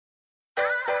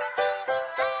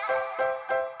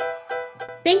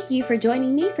Thank you for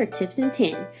joining me for Tips in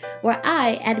 10, where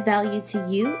I add value to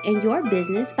you and your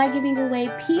business by giving away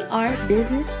PR,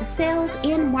 business, sales,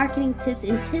 and marketing tips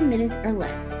in 10 minutes or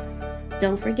less.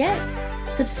 Don't forget,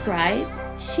 subscribe,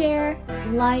 share,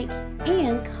 like,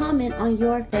 and comment on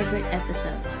your favorite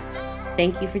episodes.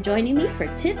 Thank you for joining me for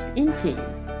Tips in 10.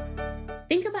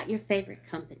 Think about your favorite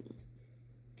company.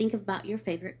 Think about your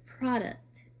favorite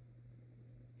product.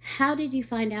 How did you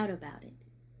find out about it?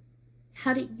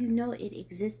 How did you know it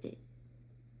existed?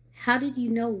 How did you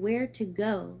know where to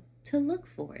go to look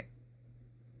for it?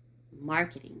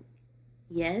 Marketing.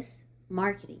 Yes,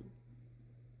 marketing.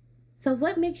 So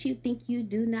what makes you think you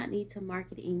do not need to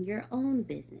market in your own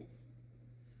business?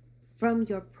 From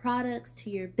your products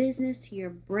to your business, to your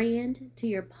brand, to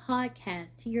your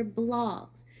podcast, to your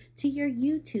blogs, to your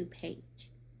YouTube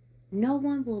page. No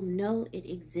one will know it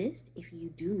exists if you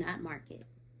do not market.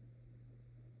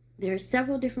 There are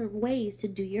several different ways to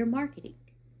do your marketing.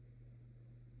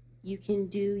 You can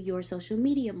do your social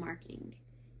media marketing.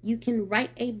 You can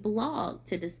write a blog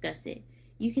to discuss it.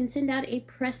 You can send out a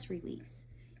press release.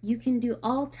 You can do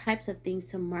all types of things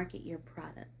to market your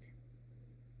product.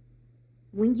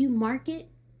 When you market,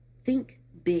 think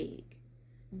big.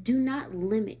 Do not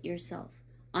limit yourself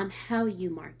on how you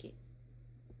market.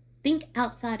 Think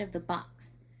outside of the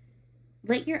box.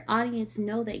 Let your audience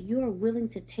know that you are willing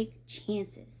to take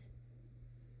chances.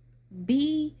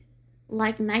 Be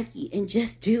like Nike and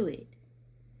just do it.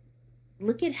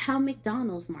 Look at how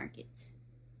McDonald's markets.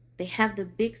 They have the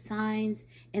big signs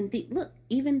and look,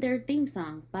 even their theme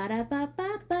song,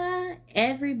 ba-da-ba-ba-ba.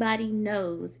 Everybody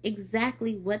knows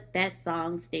exactly what that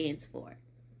song stands for.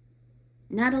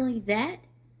 Not only that,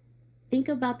 think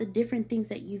about the different things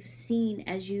that you've seen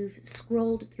as you've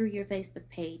scrolled through your Facebook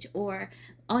page or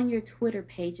on your Twitter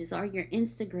pages or your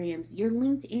Instagrams, your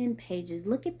LinkedIn pages.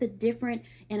 Look at the different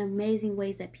and amazing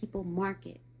ways that people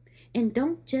market. And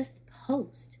don't just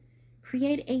post.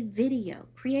 Create a video.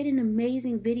 Create an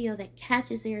amazing video that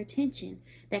catches their attention.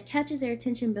 That catches their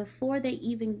attention before they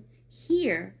even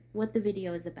hear what the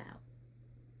video is about.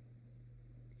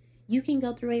 You can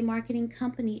go through a marketing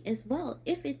company as well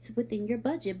if it's within your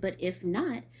budget, but if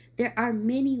not, there are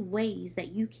many ways that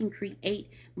you can create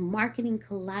marketing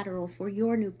collateral for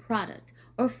your new product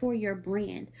or for your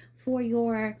brand, for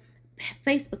your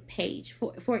Facebook page,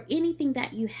 for anything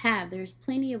that you have. There's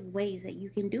plenty of ways that you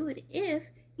can do it if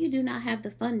you do not have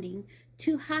the funding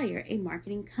to hire a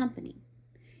marketing company.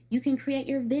 You can create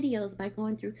your videos by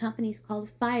going through companies called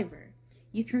Fiverr.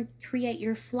 You can create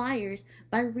your flyers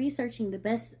by researching the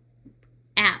best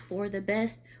app or the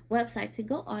best website to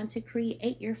go on to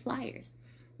create your flyers.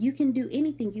 You can do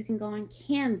anything. You can go on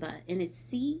Canva, and it's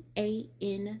Canva,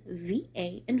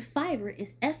 and Fiverr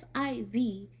is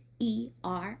Fiverr.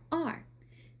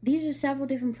 These are several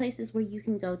different places where you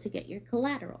can go to get your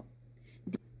collateral.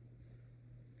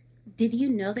 Did you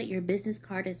know that your business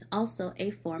card is also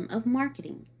a form of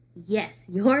marketing? Yes,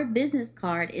 your business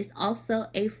card is also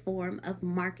a form of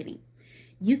marketing.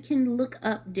 You can look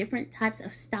up different types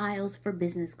of styles for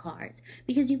business cards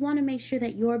because you want to make sure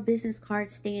that your business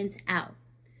card stands out.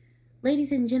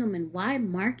 Ladies and gentlemen, why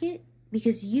market?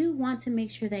 Because you want to make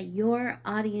sure that your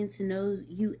audience knows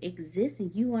you exist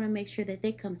and you want to make sure that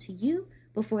they come to you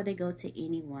before they go to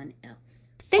anyone else.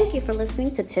 Thank you for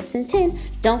listening to Tips in 10.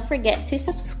 Don't forget to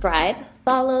subscribe,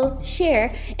 follow,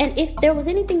 share, and if there was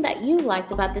anything that you liked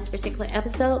about this particular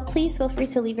episode, please feel free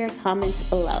to leave your comments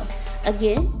below.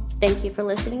 Again, thank you for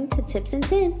listening to Tips in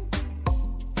 10.